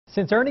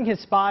Since earning his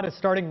spot as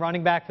starting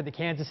running back for the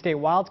Kansas State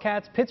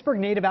Wildcats, Pittsburgh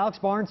native Alex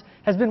Barnes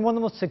has been one of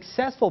the most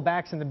successful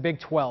backs in the Big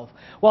 12.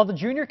 While the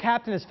junior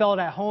captain has felt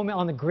at home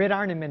on the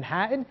gridiron in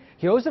Manhattan,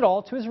 he owes it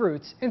all to his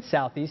roots in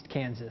southeast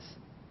Kansas.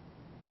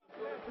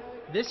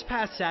 This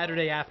past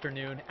Saturday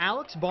afternoon,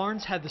 Alex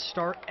Barnes had the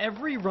start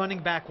every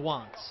running back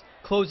wants,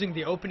 closing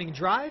the opening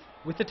drive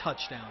with a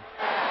touchdown.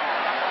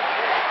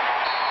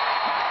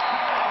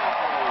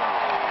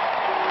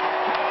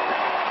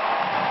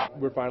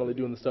 We're finally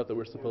doing the stuff that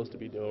we're supposed to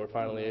be doing. We're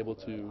finally able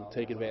to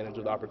take advantage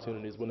of the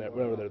opportunities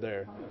whenever they're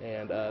there.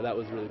 And that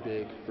was really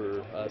big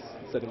for us,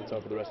 setting the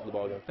tone for the rest of the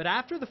ballgame. But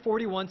after the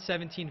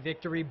 41-17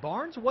 victory,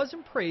 Barnes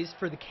wasn't praised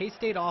for the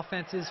K-State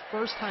offense's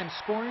first time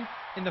scoring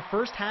in the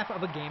first half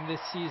of a game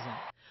this season,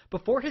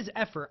 before his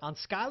effort on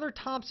Skylar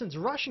Thompson's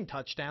rushing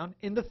touchdown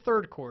in the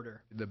third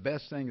quarter. The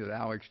best thing that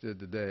Alex did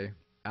today,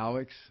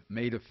 Alex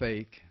made a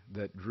fake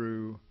that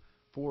drew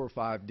 4 or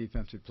 5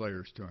 defensive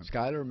players to him.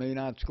 Skylar may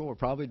not score,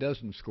 probably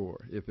doesn't score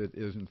if it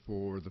isn't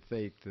for the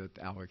fake that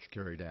Alex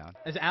carried out.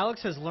 As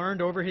Alex has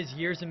learned over his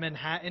years in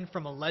Manhattan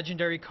from a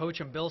legendary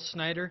coach in Bill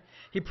Snyder,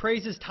 he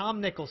praises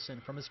Tom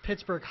Nicholson from his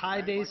Pittsburg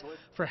High days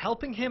for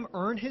helping him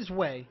earn his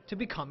way to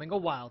becoming a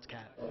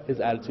Wildcat.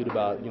 His attitude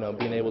about,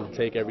 being able to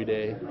take every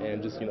day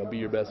and just, be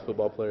your best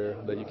football player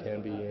that you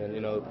can be.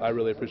 And, I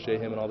really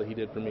appreciate him and all that he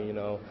did for me,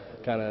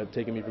 kind of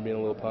taking me from being a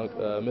little punk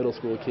middle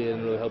school kid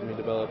and really helping me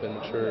develop and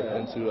mature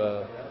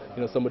into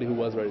somebody who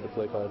was ready to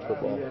play college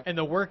football. And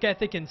the work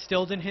ethic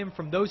instilled in him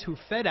from those who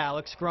fed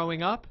Alex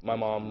growing up. My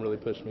mom really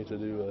pushed me to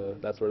do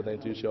that sort of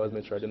thing too. She always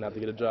made sure I didn't have to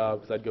get a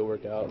job because I'd go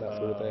work out and that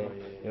sort of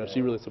thing.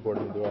 She really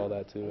supported me through all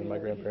that too, and my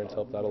grandparents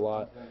helped out a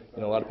lot. A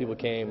lot of people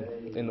came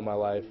into my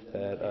life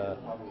that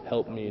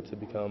helped me to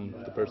become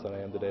the person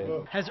I am today.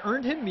 Has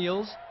earned him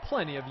meals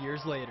plenty of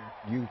years later.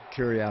 You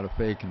carry out a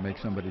fake and make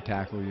somebody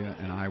tackle you,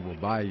 and I will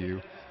buy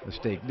you a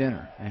steak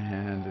dinner.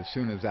 And as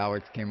soon as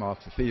Alex came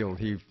off the field,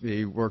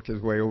 he worked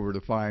his way over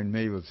to find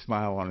me with a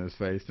smile on his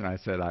face, and I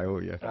said, "I owe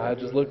you." I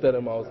just looked at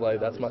him, I was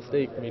like, "That's my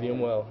steak, medium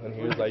well," and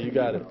he was like, "You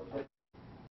got it."